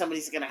person that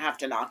somebody's going to have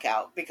to knock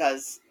out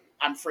because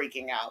I'm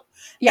freaking out.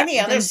 Yeah, any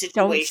other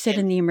situation, don't sit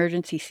in the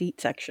emergency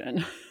seat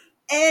section.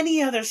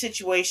 Any other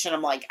situation,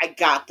 I'm like, I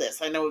got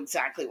this. I know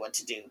exactly what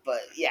to do. But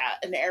yeah,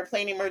 an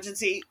airplane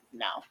emergency,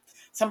 no.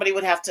 Somebody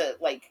would have to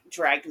like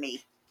drag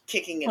me,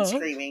 kicking and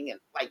screaming and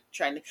like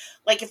trying to,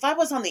 like if I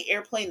was on the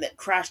airplane that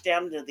crashed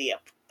down into the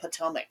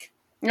Potomac.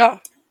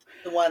 Oh,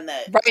 the one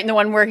that and the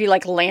one where he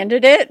like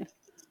landed it.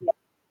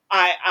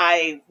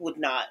 I would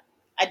not.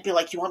 I'd be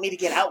like, you want me to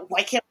get out?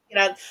 Why can't we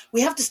get out?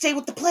 We have to stay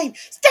with the plane.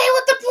 Stay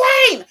with the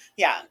plane!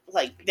 Yeah,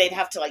 like, they'd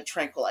have to, like,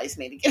 tranquilize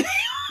me to get me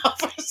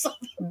off or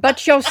something.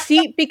 But your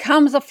seat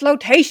becomes a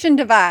flotation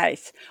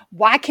device.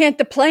 Why can't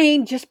the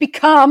plane just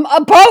become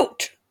a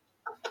boat?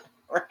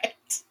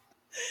 Right.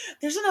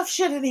 There's enough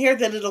shit in here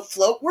that it'll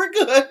float. We're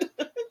good.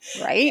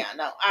 Right? Yeah,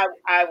 no,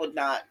 I would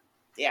not.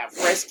 Yeah,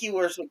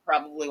 rescuers would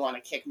probably want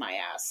to kick my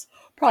ass.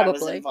 Probably.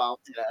 If I was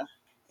involved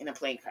in a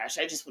plane crash.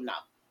 I just would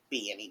not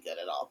be any good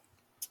at all.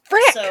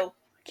 Frick! So,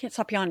 can't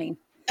stop yawning.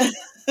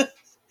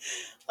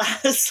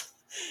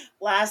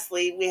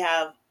 Lastly, we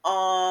have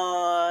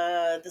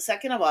on the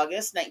 2nd of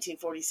August,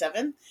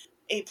 1947,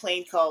 a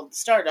plane called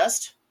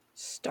Stardust.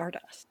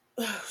 Stardust.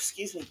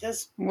 Excuse me.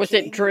 Was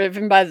it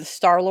driven by the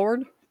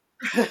Star-Lord?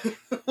 I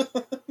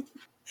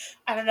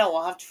don't know.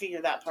 We'll have to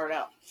figure that part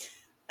out.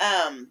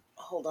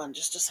 Hold on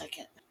just a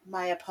second.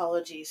 My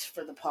apologies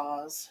for the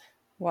pause.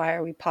 Why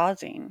are we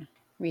pausing?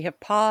 We have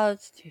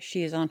paused.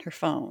 She is on her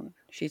phone.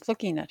 She's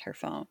looking at her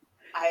phone.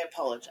 I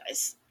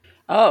apologize.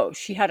 Oh,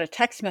 she had a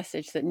text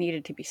message that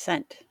needed to be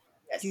sent.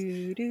 Yes.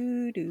 Do,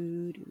 do,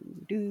 do,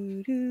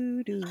 do,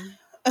 do, do.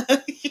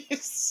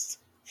 Yes.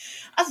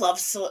 I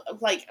love,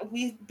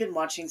 we've been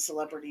watching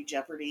Celebrity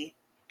Jeopardy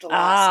the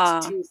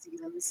last 2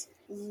 seasons.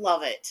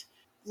 Love it.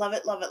 Love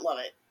it, love it, love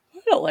it.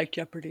 I don't like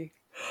Jeopardy.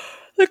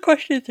 The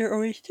questions are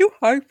always too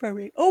hard for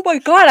me. Oh my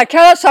God, I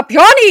cannot stop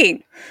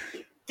yawning!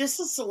 This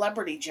is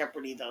Celebrity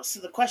Jeopardy, though, so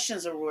the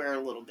questions were a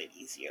little bit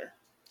easier.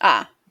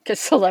 Because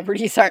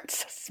celebrities aren't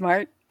so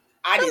smart.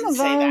 I didn't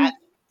say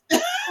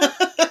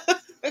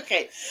that.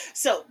 Okay,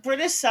 so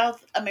British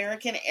South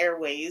American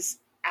Airways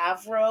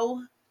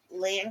Avro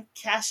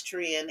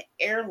Lancastrian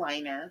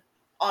airliner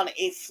on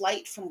a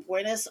flight from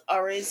Buenos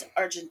Aires,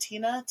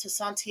 Argentina to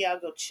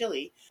Santiago,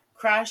 Chile,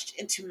 crashed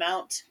into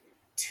Mount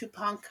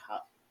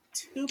Tupungato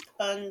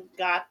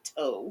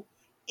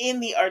in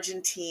the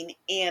Argentine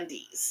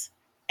Andes.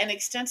 An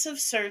extensive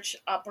search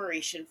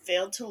operation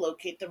failed to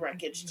locate the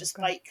wreckage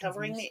despite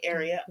covering the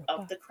area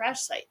of the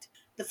crash site.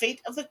 The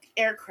fate of the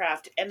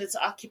aircraft and its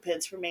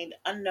occupants remained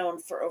unknown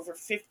for over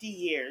 50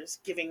 years,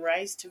 giving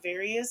rise to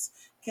various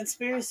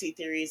conspiracy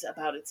theories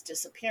about its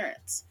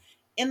disappearance.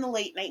 In the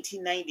late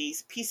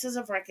 1990s, pieces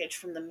of wreckage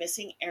from the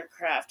missing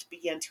aircraft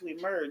began to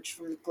emerge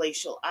from the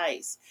glacial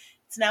ice.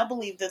 It's now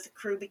believed that the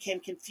crew became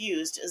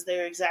confused as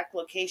their exact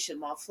location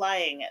while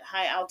flying at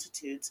high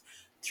altitudes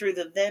through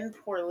the then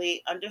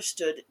poorly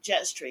understood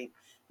jet stream,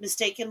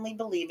 mistakenly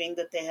believing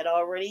that they had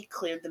already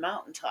cleared the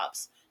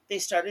mountaintops. They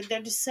started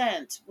their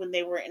descent when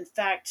they were in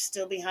fact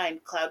still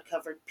behind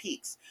cloud-covered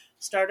peaks.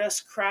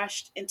 Stardust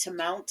crashed into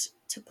Mount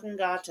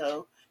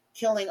Tupungato,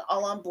 killing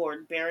all on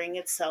board, burying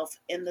itself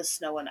in the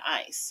snow and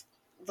ice.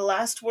 The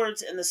last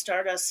words in the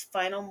Stardust's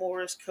final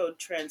Morse code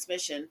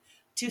transmission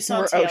to Oh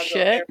Santiago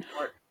shit.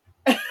 Airport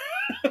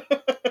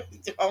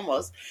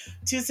almost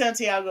to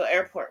Santiago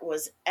Airport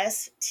was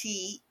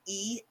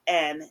STENDEC,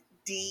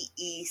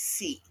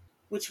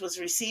 which was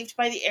received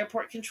by the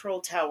airport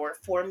control tower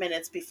 4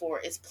 minutes before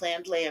its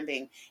planned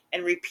landing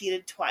and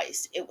repeated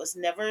twice. It was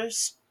never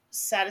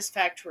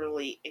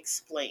satisfactorily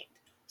explained.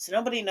 So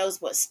nobody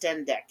knows what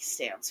STENDEC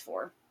stands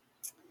for,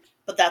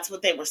 but that's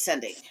what they were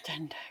sending.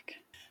 Stendek.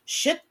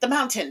 Shit the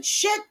mountain!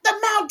 Shit the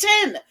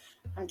mountain!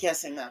 I'm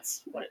guessing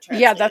that's what it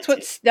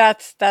translates. Yeah,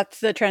 that's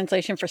the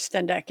translation for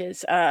Stendek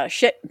is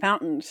shit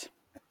mountains.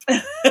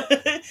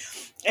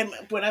 And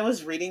when I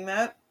was reading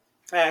that,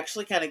 I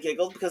actually kind of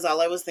giggled because all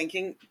I was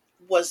thinking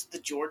was the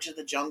George of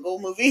the Jungle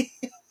movie.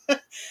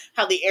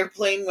 How the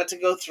airplane went to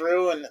go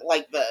through and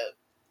like the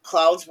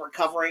clouds were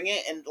covering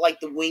it and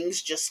like the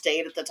wings just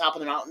stayed at the top of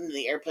the mountain and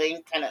the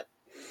airplane kind of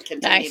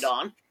continued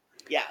on.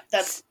 Yeah,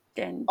 that's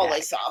Stendek. all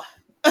I saw.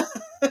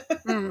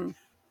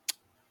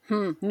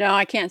 No,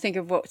 I can't think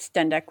of what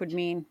Stendek would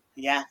mean.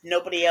 Yeah,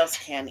 nobody else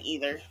can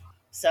either.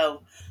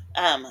 So,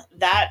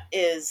 that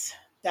is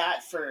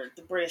that for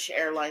the British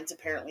Airlines.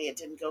 Apparently, it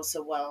didn't go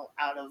so well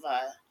out of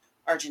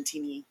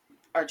Argentine.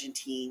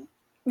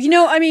 You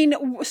know, I mean,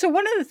 so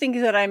one of the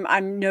things that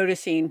I'm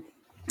noticing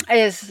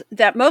is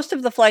that most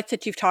of the flights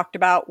that you've talked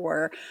about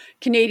were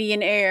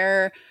Canadian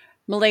Air,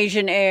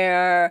 Malaysian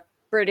Air,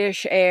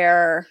 British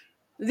Air.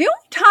 The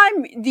only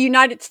time the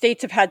United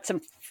States have had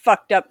some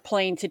fucked up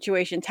plane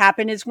situations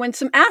happen is when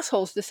some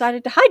assholes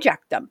decided to hijack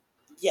them.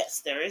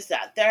 Yes, there is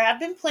that. There have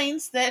been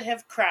planes that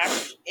have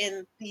crashed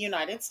in the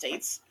United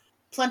States.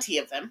 Plenty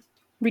of them.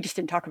 We just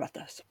didn't talk about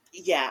those.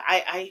 Yeah,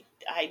 I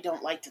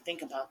don't like to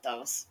think about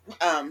those.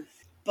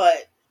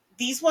 But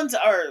these ones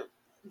are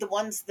the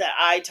ones that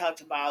I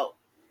talked about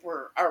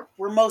were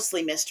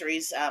mostly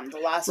mysteries. The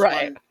last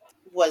one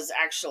was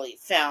actually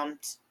found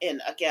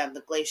in again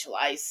the glacial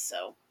ice.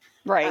 So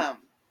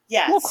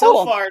yeah. Well, cool.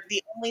 So far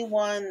the only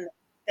one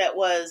that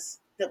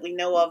we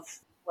know of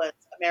was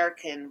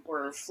American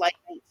were Flight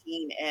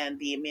 19 and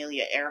the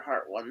Amelia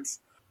Earhart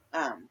ones.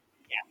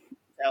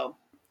 So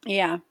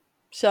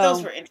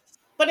those were interesting.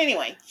 But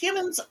anyway,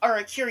 humans are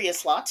a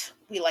curious lot.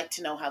 We like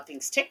to know how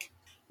things tick.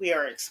 We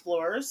are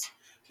explorers.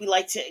 We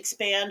like to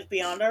expand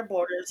beyond our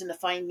borders and to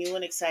find new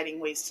and exciting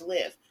ways to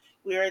live.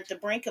 We are at the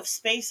brink of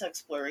space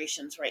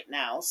explorations right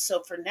now,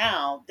 so for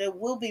now, there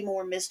will be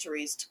more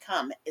mysteries to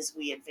come as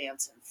we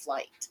advance in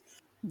flight.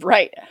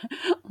 Right.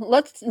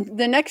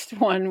 The next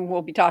one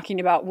we'll be talking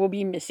about will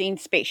be missing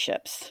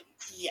spaceships.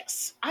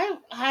 Yes.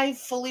 I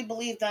fully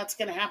believe that's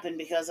going to happen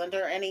because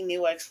under any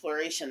new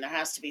exploration, there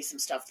has to be some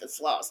stuff that's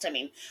lost. I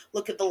mean,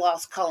 look at the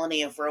lost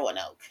colony of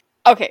Roanoke.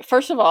 Okay,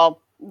 first of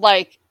all,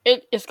 like,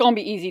 it's going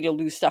to be easy to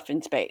lose stuff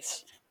in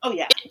space. Oh,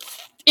 yeah.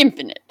 It's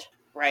infinite.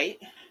 Right.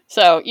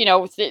 So, you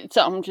know, it's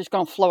something just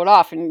going to float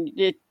off and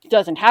it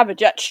doesn't have a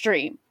jet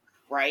stream.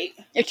 Right.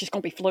 It's just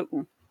going to be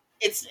floating.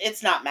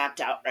 It's not mapped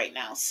out right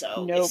now,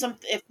 so nope.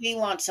 if we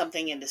launch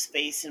something into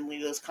space and we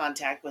lose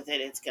contact with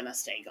it, it's gonna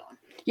stay gone.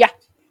 Yeah,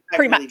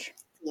 pretty much.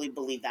 Fully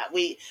believe that.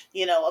 We,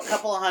 a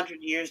couple of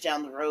 100 years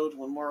down the road,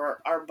 when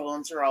our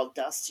bones are all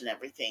dust and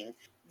everything,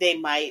 they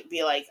might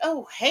be like,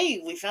 "Oh,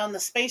 hey, we found the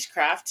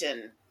spacecraft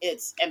and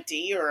it's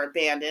empty or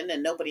abandoned,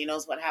 and nobody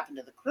knows what happened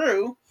to the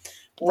crew."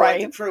 Or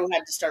the crew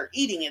had to start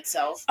eating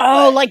itself.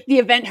 Oh, like the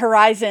Event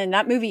Horizon.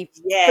 That movie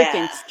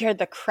freaking scared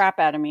the crap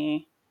out of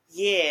me.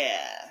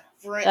 Yeah.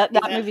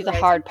 That movie's a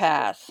hard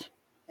pass.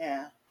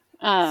 Yeah.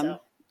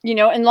 You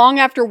know, and long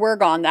after we're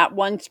gone, that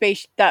one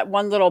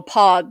little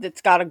pod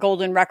that's got a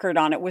golden record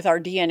on it with our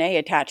DNA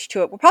attached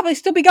to it will probably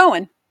still be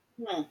going.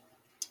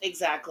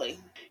 Exactly.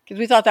 Because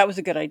we thought that was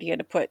a good idea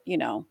to put,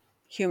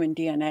 human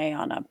DNA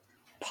on a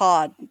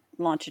pod,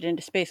 launch it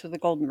into space with a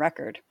golden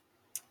record.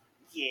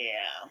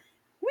 Yeah.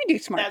 We do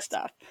smart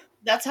stuff.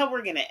 That's how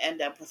we're going to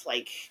end up with,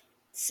 like,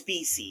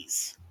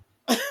 species.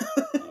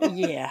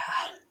 Yeah.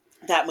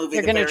 that movie.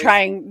 They're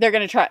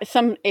gonna try,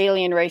 some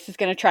alien race is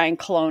gonna try and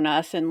clone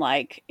us and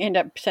like end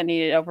up sending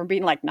it over and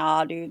being like,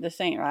 nah, dude, this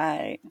ain't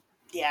right.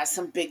 Yeah,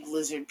 some big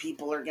lizard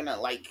people are gonna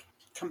like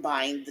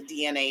combine the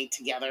DNA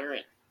together.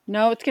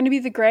 No, it's gonna be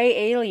the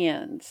gray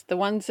aliens, the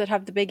ones that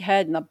have the big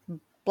head and the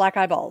black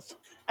eyeballs.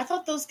 I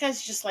thought those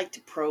guys just like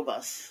to probe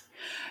us.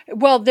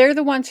 Well, they're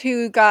the ones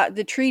who got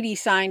the treaty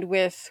signed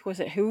with, was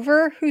it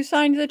Hoover who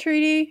signed the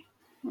treaty?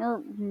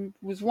 Or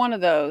was one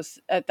of those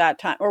at that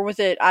time? Or was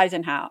it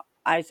Eisenhower?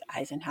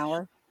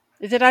 Eisenhower?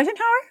 Is it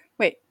Eisenhower?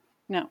 Wait,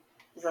 no.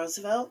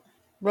 Roosevelt?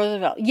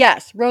 Roosevelt.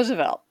 Yes,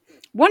 Roosevelt.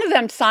 One of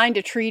them signed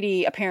a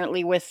treaty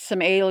apparently with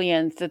some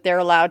aliens that they're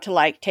allowed to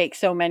like take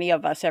so many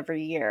of us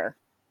every year.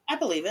 I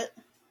believe it.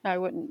 I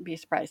wouldn't be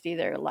surprised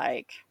either.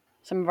 Like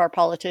some of our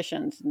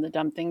politicians and the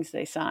dumb things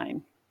they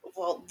sign.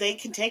 Well, they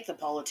can take the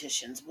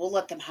politicians. We'll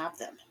let them have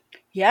them.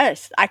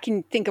 Yes, I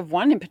can think of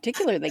one in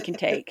particular they can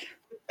take.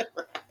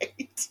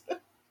 Right.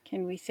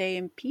 Can we say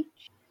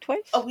impeach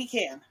twice? Oh, we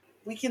can.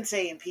 We can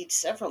say impeach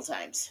several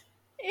times.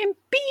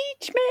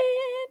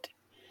 Impeachment!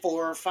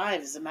 4 or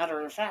 5, as a matter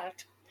of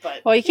fact.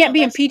 But well, he can't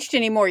be impeached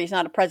anymore. He's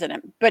not a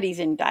president, but he's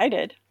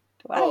indicted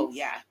twice. Oh,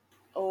 yeah.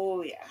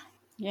 Oh, yeah.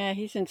 Yeah,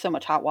 he's in so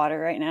much hot water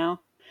right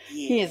now.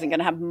 Yeah. He isn't going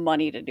to have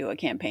money to do a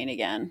campaign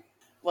again.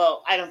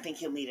 Well, I don't think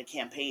he'll need a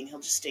campaign.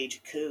 He'll just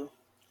stage a coup.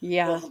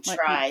 Yeah. Well, he'll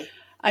try.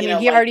 I mean,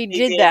 he already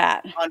did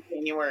that. On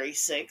January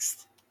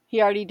 6th.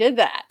 He already did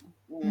that.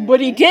 Mm-hmm. But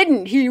he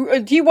didn't.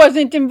 He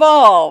wasn't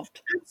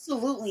involved.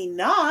 Absolutely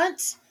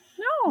not.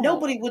 No.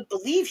 Nobody would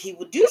believe he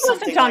would do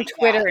something like that. He wasn't on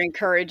Twitter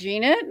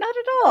encouraging it. Not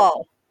at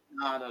all.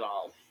 Not at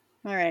all.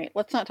 All right.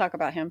 Let's not talk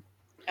about him.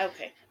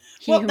 Okay.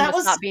 He who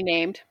must not be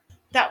named.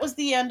 That was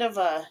the end of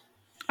all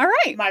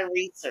right. my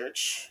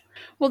research.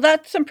 Well,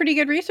 that's some pretty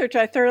good research.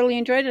 I thoroughly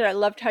enjoyed it. I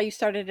loved how you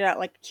started it out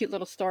like a cute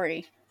little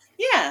story.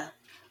 Yeah.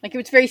 Like it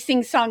was very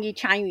sing-songy,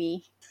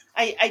 chimey.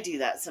 I do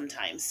that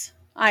sometimes.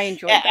 I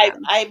enjoy that.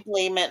 I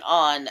blame it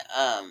on,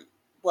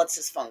 what's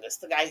his fungus?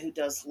 The guy who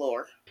does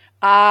lore.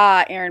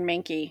 Ah, Aaron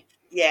Mahnke.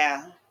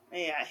 Yeah.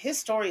 Yeah. His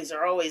stories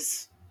are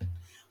always...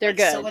 They're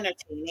good. So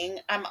entertaining.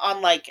 I'm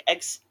on like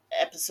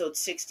episode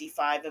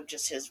 65 of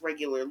just his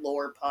regular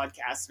lore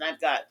podcast, and I've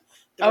got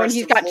and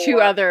he's got two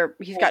other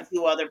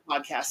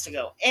podcasts to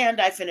go. And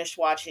I finished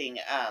watching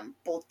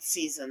both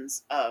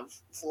seasons of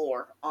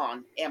Lore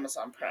on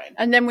Amazon Prime.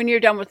 And then when you're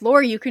done with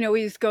Lore, you can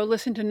always go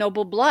listen to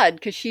Noble Blood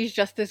because she's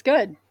just as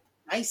good.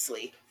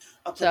 Nicely.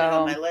 I'll put it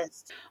on my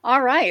list.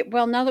 All right.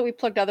 Well, now that we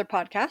plugged other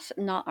podcasts,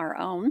 not our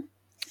own,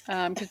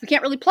 because we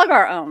can't really plug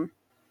our own.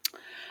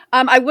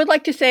 I would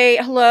like to say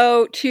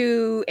hello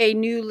to a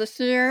new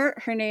listener.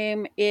 Her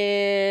name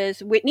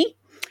is Whitney,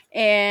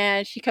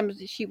 and she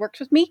works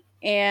with me,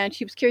 and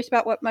she was curious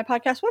about what my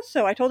podcast was,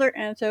 so I told her,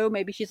 and so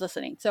maybe she's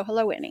listening. So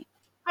hello, Whitney.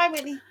 Hi,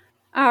 Whitney.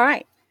 All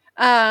right.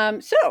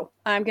 So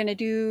I'm going to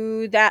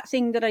do that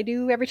thing that I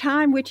do every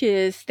time, which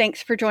is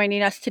thanks for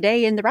joining us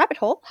today in the rabbit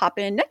hole. Hop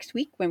in next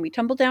week when we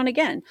tumble down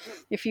again.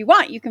 If you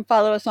want, you can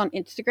follow us on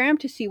Instagram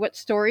to see what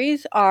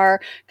stories are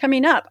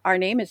coming up. Our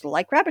name is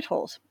Like Rabbit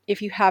Holes.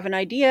 If you have an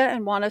idea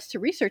and want us to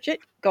research it,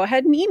 go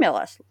ahead and email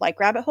us,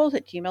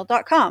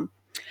 likerabbitholes@gmail.com.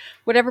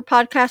 Whatever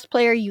podcast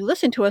player you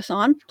listen to us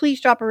on, please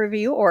drop a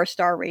review or a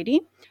star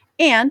rating.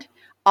 And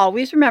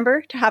always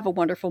remember to have a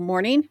wonderful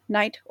morning,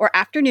 night, or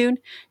afternoon.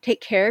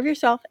 Take care of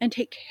yourself and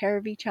take care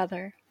of each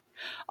other.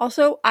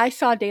 Also, I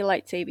saw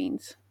daylight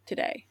savings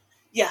today.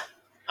 Yeah,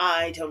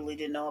 I totally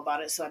didn't know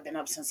about it, so I've been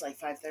up since like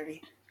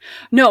 5:30.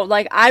 No,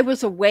 like I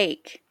was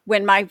awake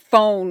when my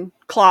phone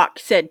clock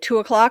said 2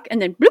 o'clock and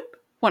then bloop,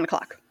 1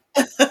 o'clock.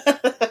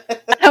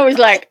 I was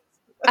like,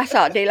 I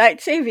saw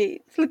daylight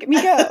savings. Look at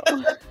me go.